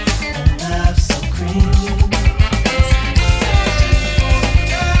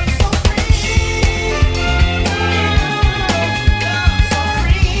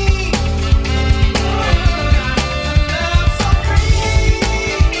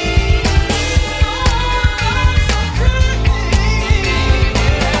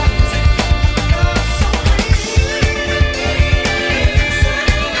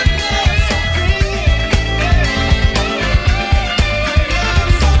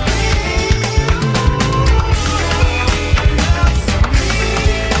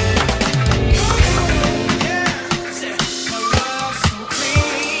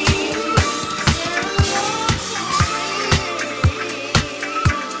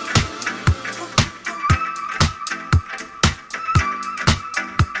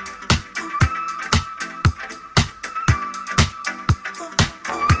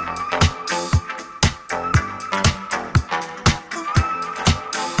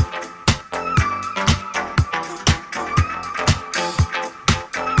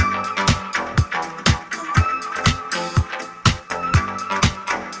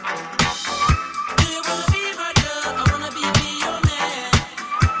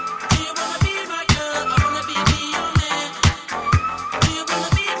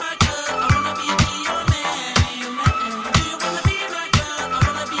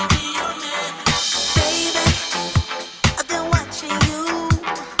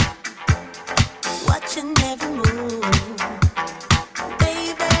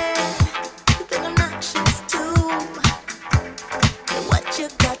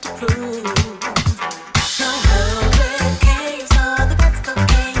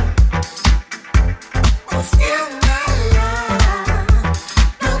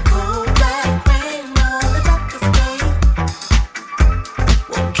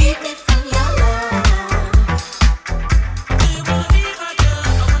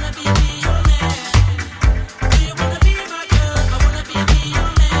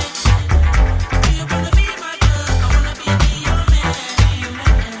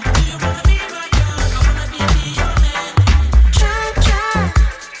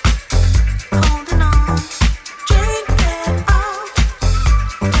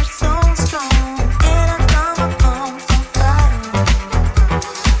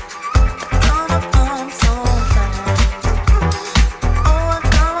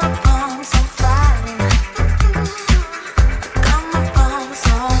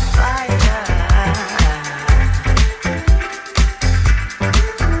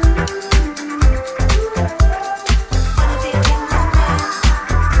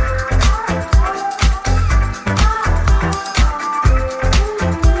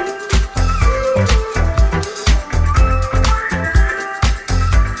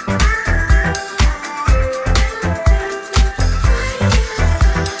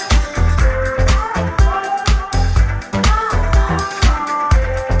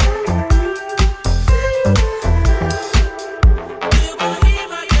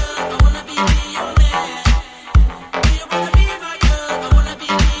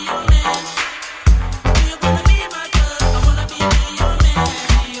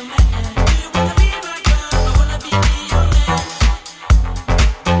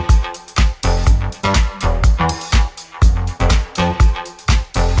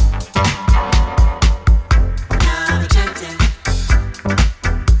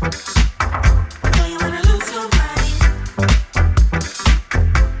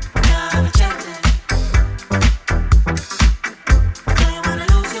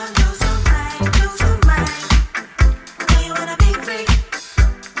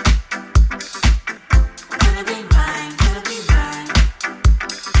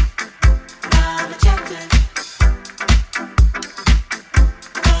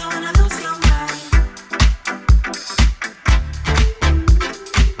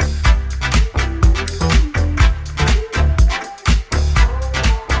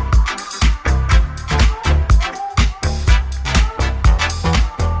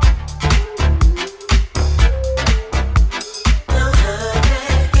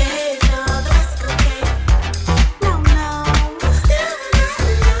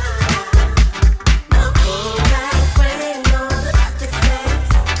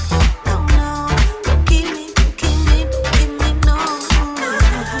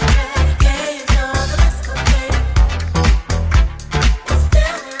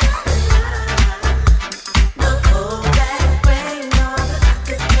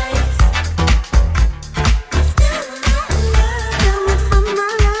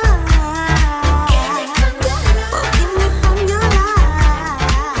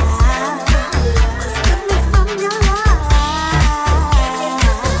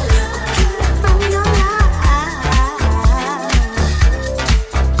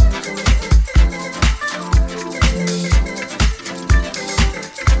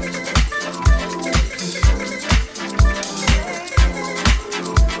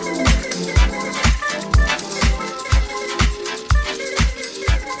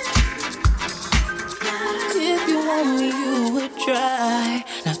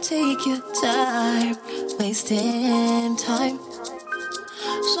 take your time, wasting time.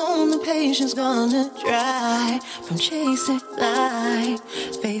 Soon the patience gonna dry from chasing light.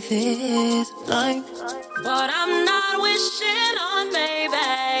 Faith is blind, but I'm not wishing on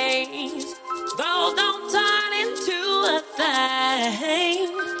maybes. Those don't turn into a thing.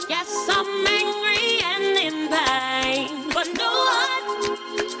 Yes, I'm angry and in pain, but no one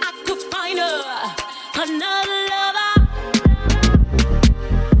I could find another lover.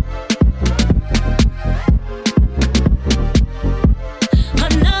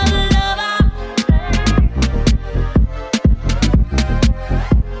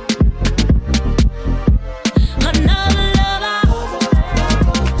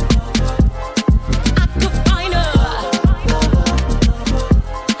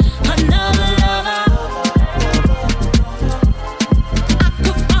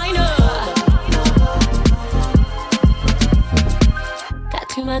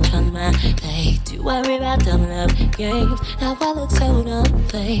 Worry about dumb love games. Now I look so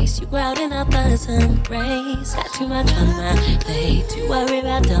place. You out in a pleasant race. Got too much on my plate to worry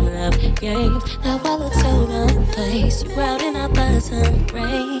about dumb love games. Now I look so place. You out in a pleasant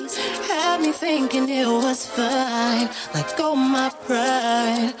race. Had me thinking it was fine. Like go my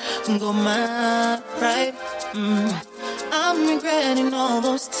pride, go my pride. I'm regretting all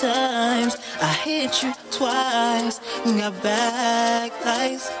those times I hit you twice, got back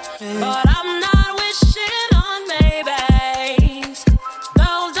lies. But I'm not wishing on maybes.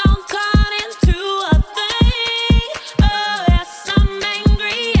 Those don't turn into a thing. Oh yes, I'm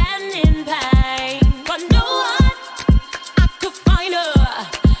angry and in pain, but no one I could find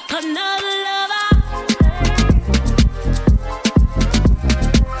another lover.